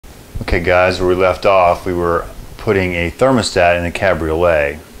Okay guys, where we left off, we were putting a thermostat in a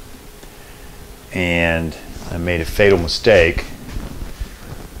Cabriolet, and I made a fatal mistake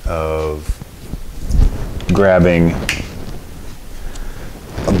of grabbing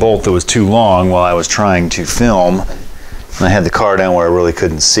a bolt that was too long while I was trying to film, and I had the car down where I really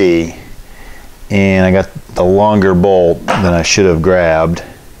couldn't see, and I got the longer bolt than I should have grabbed,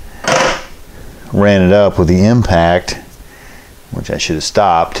 ran it up with the impact, which I should have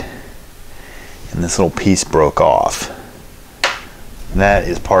stopped, and this little piece broke off. That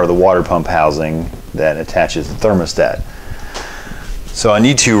is part of the water pump housing that attaches the thermostat. So I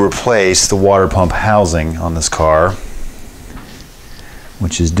need to replace the water pump housing on this car,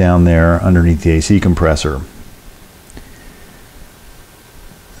 which is down there underneath the AC compressor.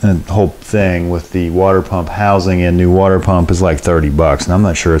 And the whole thing with the water pump housing and new water pump is like 30 bucks, and I'm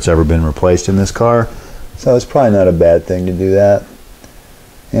not sure it's ever been replaced in this car, so it's probably not a bad thing to do that.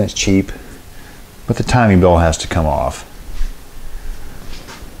 And it's cheap, but the timing belt has to come off.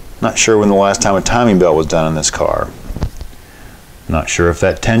 Not sure when the last time a timing belt was done in this car. Not sure if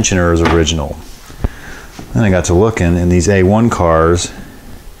that tensioner is original. Then I got to looking, and these A1 cars,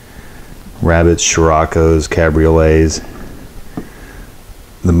 Rabbits, Scirocco's, Cabriolets,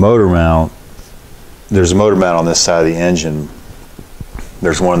 the motor mount, there's a motor mount on this side of the engine.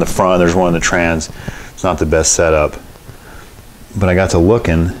 There's one in the front, there's one in the trans. It's not the best setup. But I got to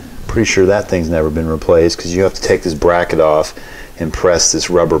looking, pretty sure that thing's never been replaced, because you have to take this bracket off and press this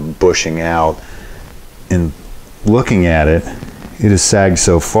rubber bushing out. And looking at it, it has sagged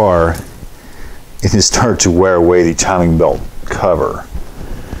so far, it has started to wear away the timing belt cover.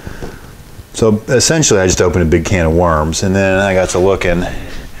 So essentially I just opened a big can of worms, and then I got to looking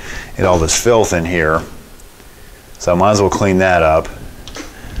at all this filth in here. So I might as well clean that up.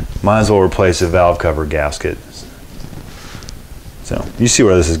 Might as well replace a valve cover gasket. So you see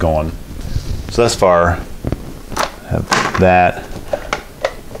where this is going. So thus far, I have that,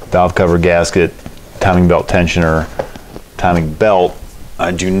 valve cover gasket, timing belt tensioner, timing belt.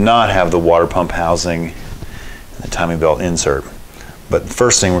 I do not have the water pump housing and the timing belt insert. But the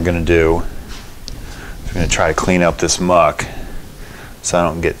first thing we're going to do is we're going to try to clean up this muck so I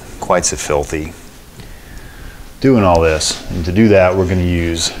don't get quite so filthy doing all this. And to do that, we're going to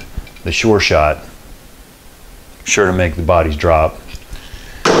use the Sure Shot, sure to make the bodies drop,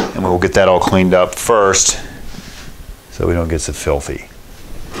 and we'll get that all cleaned up first so we don't get so filthy.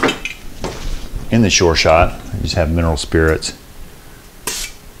 In the Sure Shot, I just have mineral spirits.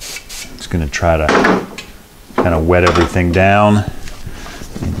 Just going to try to kind of wet everything down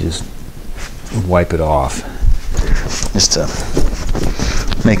and just wipe it off, just to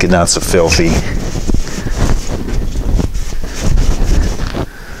make it not so filthy.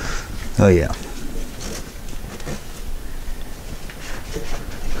 Oh yeah.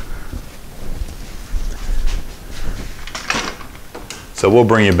 So we'll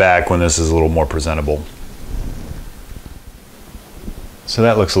bring you back when this is a little more presentable. So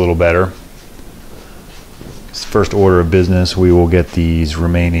that looks a little better. First order of business, we will get these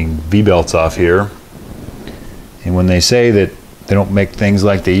remaining V-belts off here. And when they say that they don't make things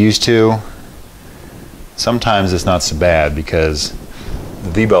like they used to, sometimes it's not so bad, because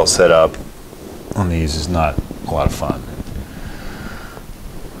the V-belt setup on these is not a lot of fun.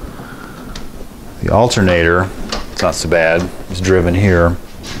 The alternator, it's not so bad. It's driven here.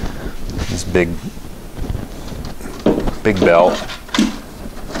 This big belt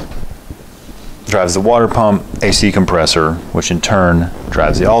drives the water pump AC compressor, which in turn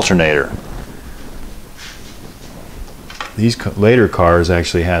drives the alternator. These later cars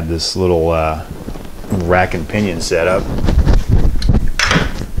actually had this little rack and pinion setup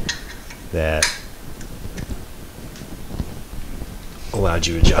that allowed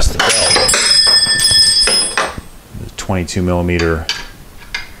you to adjust the belt. The 22 millimeter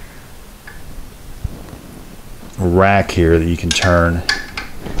rack here that you can turn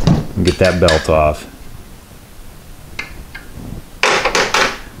and get that belt off.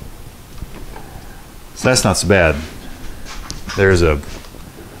 So that's not so bad. There's a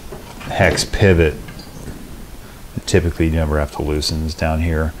hex pivot that typically you never have to loosen. It's down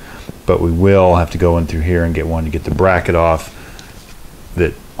here, but we will have to go in through here and get one to get the bracket off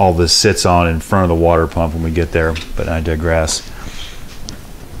that all this sits on in front of the water pump when we get there, but I digress.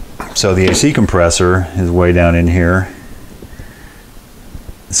 So the AC compressor is way down in here.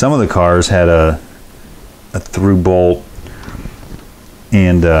 Some of the cars had a through bolt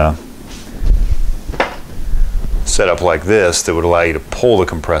and set up like this that would allow you to pull the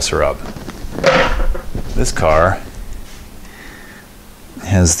compressor up. This car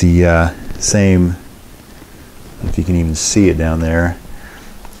has the same, if you can even see it down there,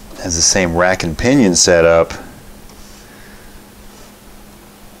 has the same rack and pinion setup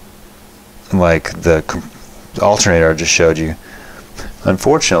like the alternator I just showed you.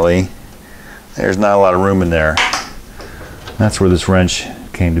 Unfortunately, there's not a lot of room in there. That's where this wrench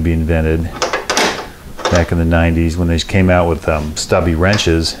came to be invented back in the 90s when they came out with stubby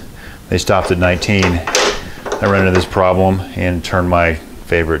wrenches. They stopped at 19. I ran into this problem and turned my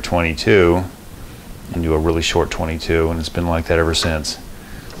favorite 22 into a really short 22, and it's been like that ever since.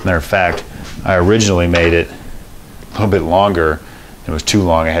 Matter of fact, I originally made it a little bit longer. It was too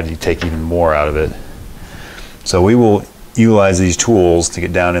long. I had to take even more out of it. So we will utilize these tools to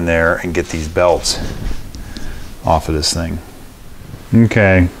get down in there and get these belts off of this thing.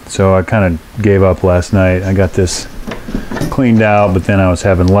 Okay, so I kind of gave up last night. I got this cleaned out, but then I was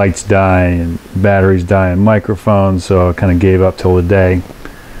having lights die and batteries die and microphones, so I kind of gave up till the day.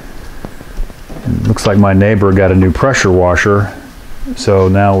 And it looks like my neighbor got a new pressure washer, so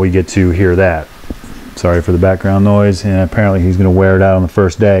now we get to hear that. Sorry for the background noise, and apparently he's going to wear it out on the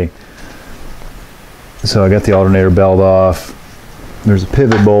first day. So I got the alternator belt off. There's a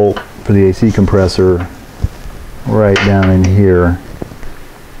pivot bolt for the AC compressor right down in here.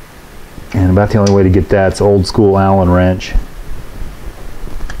 And about the only way to get that's old school Allen wrench.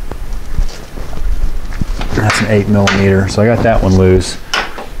 That's an 8mm, so I got that one loose.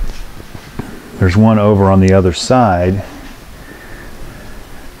 There's one over on the other side,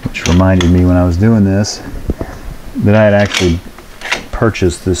 which reminded me when I was doing this that I had actually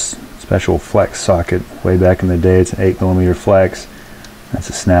purchased this special flex socket way back in the day. It's an 8mm flex. That's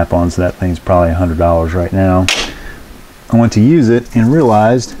a snap-on, so that thing's probably $100 right now. I went to use it and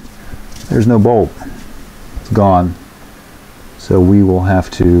realized there's no bolt. It's gone. So we will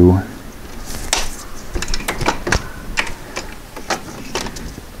have to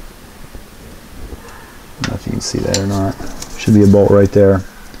I don't know if you can see that or not. Should be a bolt right there.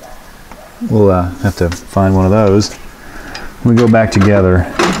 We'll have to find one of those. We go back together.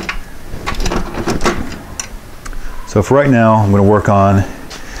 So for right now, I'm going to work on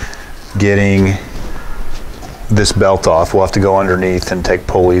getting this belt off. We'll have to go underneath and take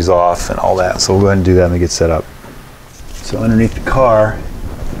pulleys off and all that. So we'll go ahead and do that when we get set up. So underneath the car,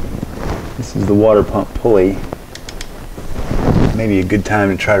 this is the water pump pulley. Maybe a good time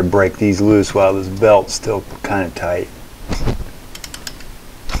to try to break these loose while this belt's still kind of tight.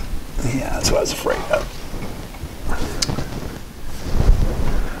 Yeah, that's what I was afraid of.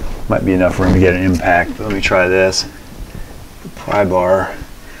 Might be enough room to get an impact, but let me try this. The pry bar, a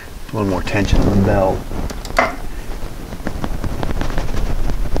little more tension on the belt.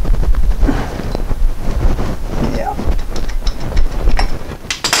 Yeah.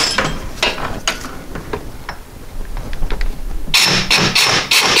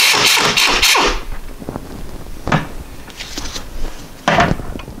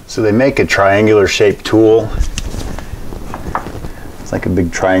 So they make a triangular shaped tool. It's like a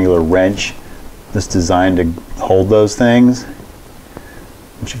big triangular wrench that's designed to hold those things,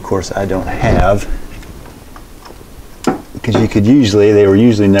 which of course I don't have, because they were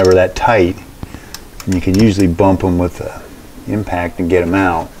usually never that tight, and you could usually bump them with the impact and get them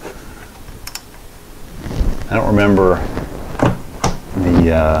out. I don't remember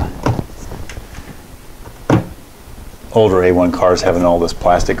the older A1 cars having all this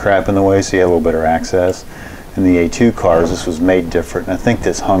plastic crap in the way, so you had a little better access. In the A2 cars, this was made different. And I think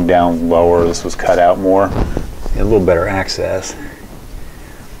this hung down lower, this was cut out more. So you had a little better access.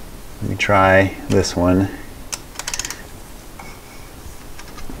 Let me try this one.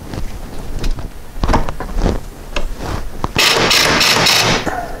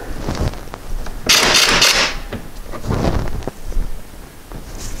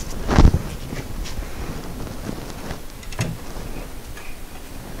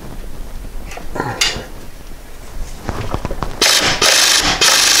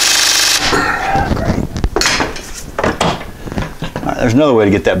 There's another way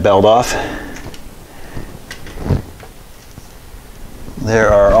to get that belt off. There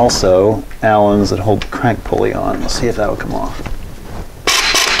are also Allens that hold the crank pulley on. We'll see if that will come off.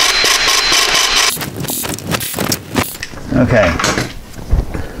 Okay,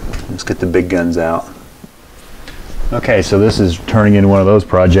 let's get the big guns out. Okay, so this is turning into one of those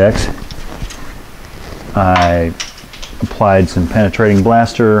projects. I applied some penetrating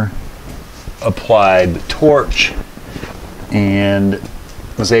blaster, applied the torch, and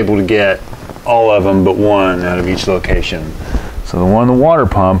was able to get all of them but one out of each location. So the one in the water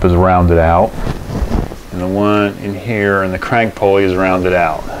pump is rounded out, and the one in here and the crank pulley is rounded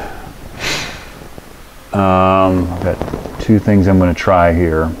out. I've got two things I'm going to try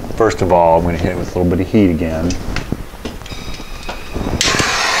here. First of all, I'm going to hit it with a little bit of heat again.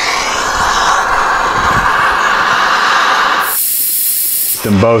 replaced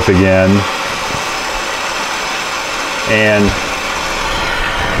them both again. And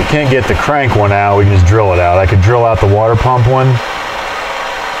if we can't get the crank one out, we can just drill it out. I could drill out the water pump one.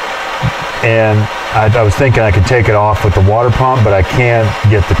 And I was thinking I could take it off with the water pump, but I can't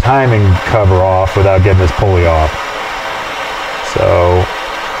get the timing cover off without getting this pulley off. So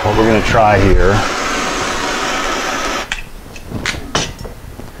what we're going to try here,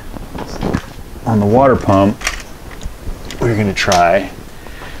 on the water pump, we're going to try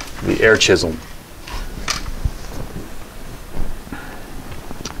the air chisel.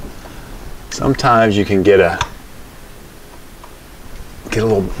 Sometimes you can get a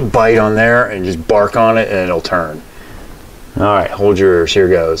little bite on there and just bark on it and it'll turn. All right, hold yours. Here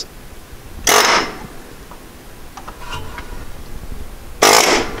goes.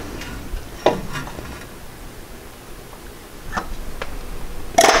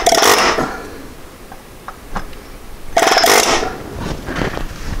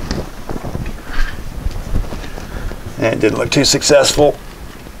 And it didn't look too successful.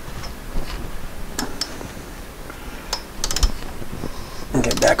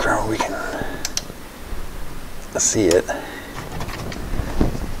 Get back around where we can see it.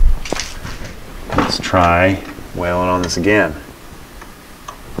 Let's try whaling on this again.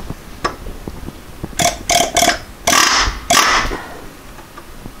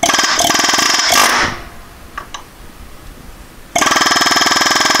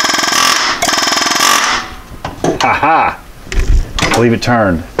 Ha-ha! I believe it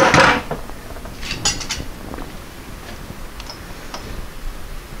turned.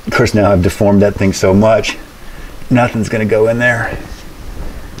 Of course, now I've deformed that thing so much, nothing's going to go in there.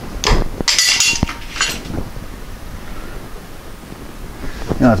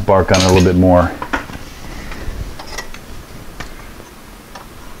 Now let's bark on it a little bit more.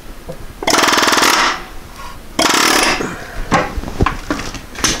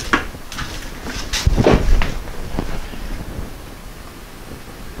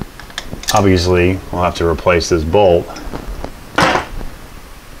 Obviously, we'll have to replace this bolt.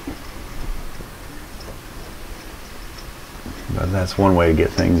 But that's one way to get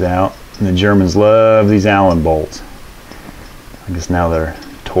things out. And the Germans love these Allen bolts. I guess now they're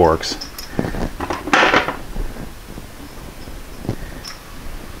Torx.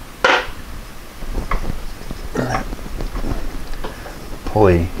 That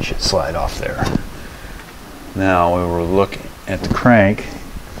pulley should slide off there. Now we were looking at the crank.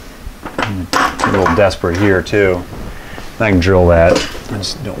 I'm a little desperate here too. I can drill that. I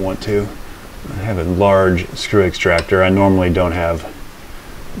just don't want to. I have a large screw extractor. I normally don't have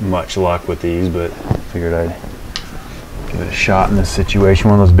much luck with these, but I figured I'd give it a shot in this situation.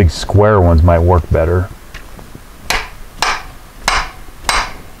 One of those big square ones might work better.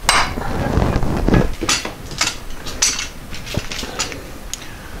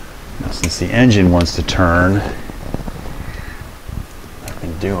 Now, since the engine wants to turn, what I've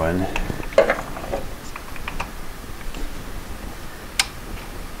been doing,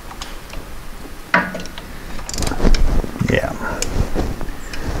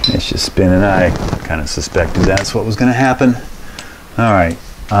 it's just spinning. I kind of suspected that's what was going to happen. All right,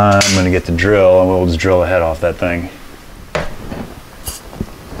 I'm going to get the drill and we'll just drill the head off that thing.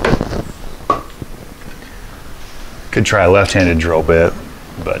 Could try a left-handed drill bit,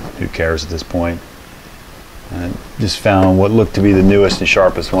 but who cares at this point? I just found what looked to be the newest and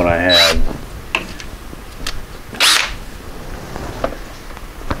sharpest one I had.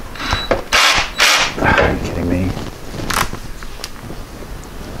 Are you kidding me?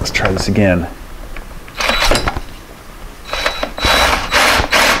 Let's try this again.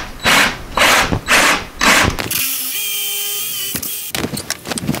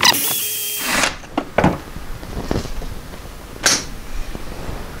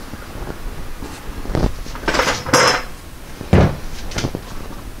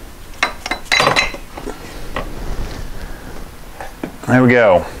 There we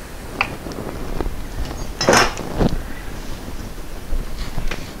go.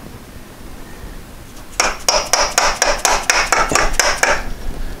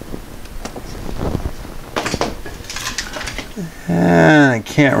 I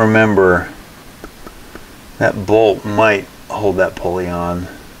can't remember. That bolt might hold that pulley on.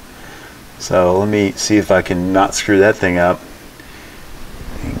 So let me see if I can not screw that thing up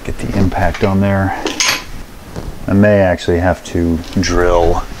and get the impact on there. I may actually have to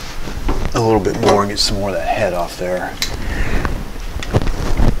drill a little bit more and get some more of that head off there.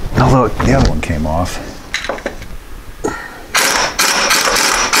 Although the other one came off.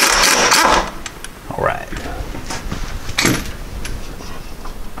 All right.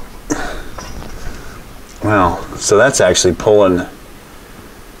 Well, so that's actually pulling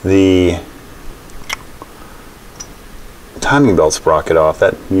the timing belt sprocket off.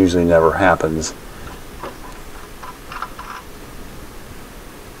 That usually never happens.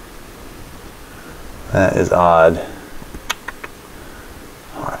 That is odd.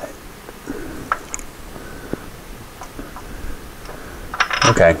 Alright.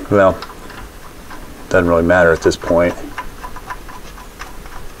 Okay, well, doesn't really matter at this point.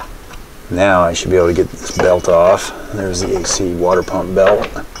 Now I should be able to get this belt off. There's the AC water pump belt.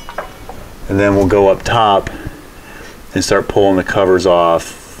 And then we'll go up top and start pulling the covers off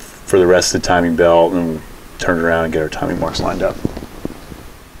for the rest of the timing belt, and we'll turn it around and get our timing marks lined up.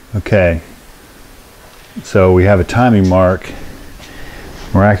 Okay, so we have a timing mark.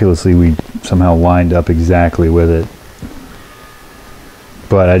 Miraculously, we somehow lined up exactly with it.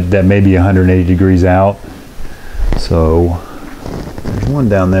 But that may be 180 degrees out. So there's one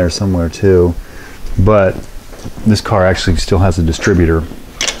down there somewhere too. But this car actually still has a distributor.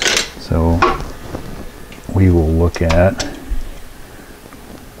 So we will look at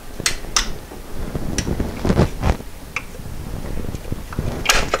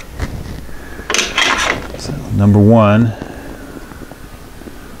number one.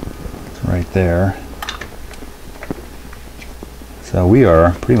 It's right there. So we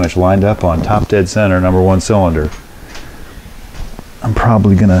are pretty much lined up on top dead center, number one cylinder. I'm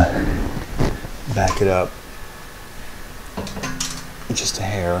probably gonna back it up just a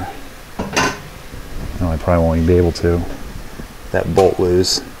hair. No, I probably won't even be able to. That bolt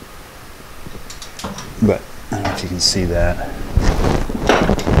loose. But I don't know if you can see that.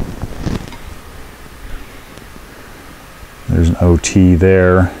 There's an OT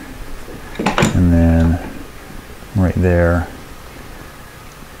there, and then right there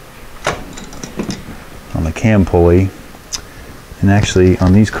on the cam pulley. And actually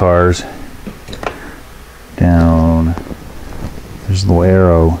on these cars down, there's a little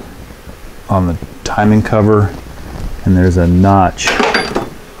arrow on the timing cover, and there's a notch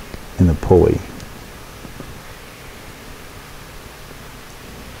in the pulley.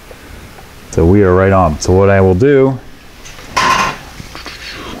 So we are right on. So what I will do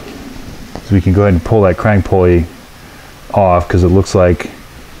is we can go ahead and pull that crank pulley off, because it looks like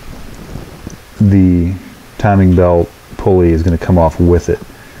the timing belt pulley is going to come off with it.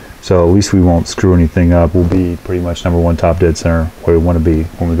 So at least we won't screw anything up. We'll be pretty much number one top dead center where we want to be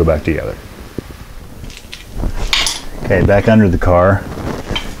when we go back together. Okay, back under the car,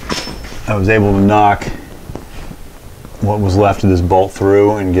 I was able to knock what was left of this bolt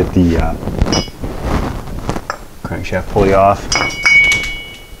through and get the crankshaft pulley off.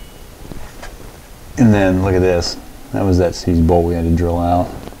 And then look at this. That was that seized bolt we had to drill out.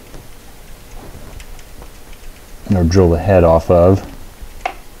 Or drill the head off of.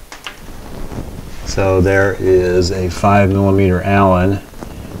 So there is a 5mm Allen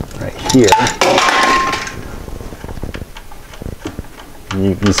right here.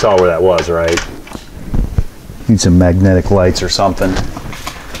 You saw where that was, right? Need some magnetic lights or something.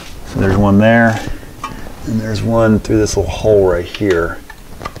 So there's one there, and there's one through this little hole right here.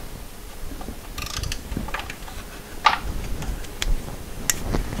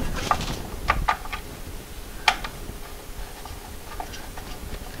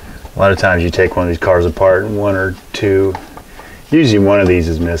 A lot of times you take one of these cars apart and one or two, usually one of these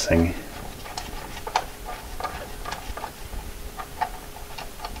is missing.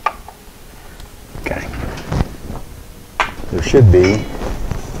 Okay. There should be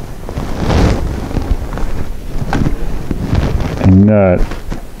a nut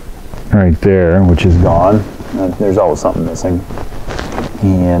right there, which is gone. There's always something missing.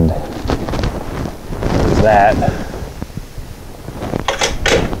 And there's that.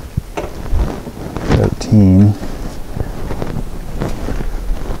 13.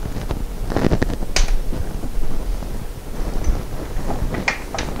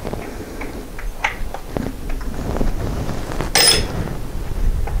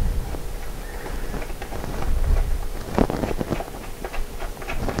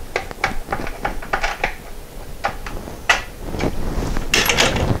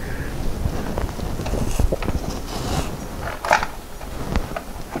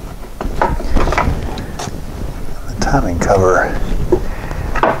 Timing cover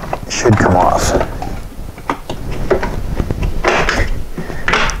should come off.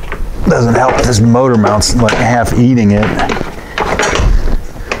 Doesn't help if this motor mount's like half eating it.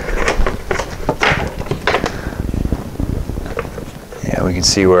 Yeah, we can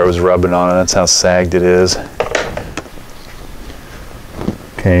see where it was rubbing on it. That's how sagged it is.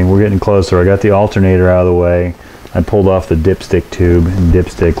 Okay, we're getting closer. I got the alternator out of the way. I pulled off the dipstick tube and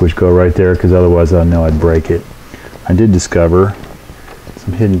dipstick, which go right there, because otherwise I know I'd break it. I did discover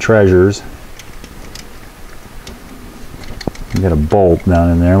some hidden treasures. We got a bolt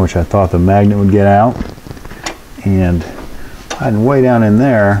down in there, which I thought the magnet would get out. And hiding way down in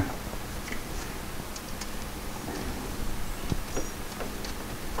there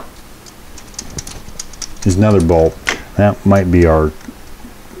is another bolt. That might be our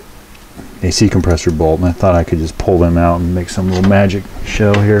AC compressor bolt, and I thought I could just pull them out and make some little magic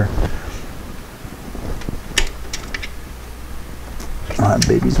show here. Oh, that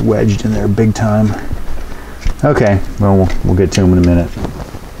baby's wedged in there big time. Okay, well, we'll get to them in a minute.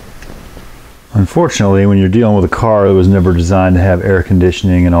 Unfortunately, when you're dealing with a car that was never designed to have air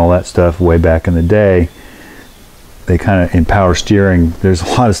conditioning and all that stuff way back in the day, they kind of, in power steering, there's a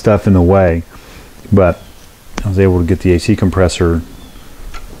lot of stuff in the way, but I was able to get the AC compressor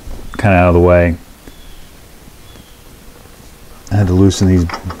kind of out of the way. I had to loosen these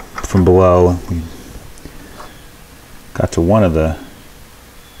from below. We got to one of the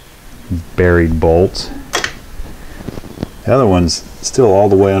buried bolts. The other one's still all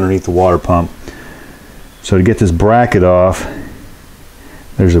the way underneath the water pump. So to get this bracket off,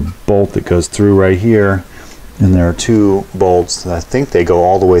 there's a bolt that goes through right here, and there are two bolts that I think they go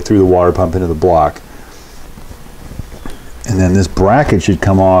all the way through the water pump into the block. And then this bracket should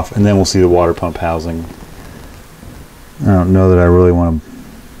come off, and then we'll see the water pump housing. I don't know that I really want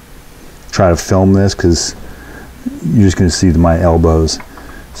to try to film this because you're just going to see my elbows.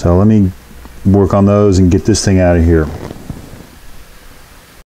 So let me work on those and get this thing out of here.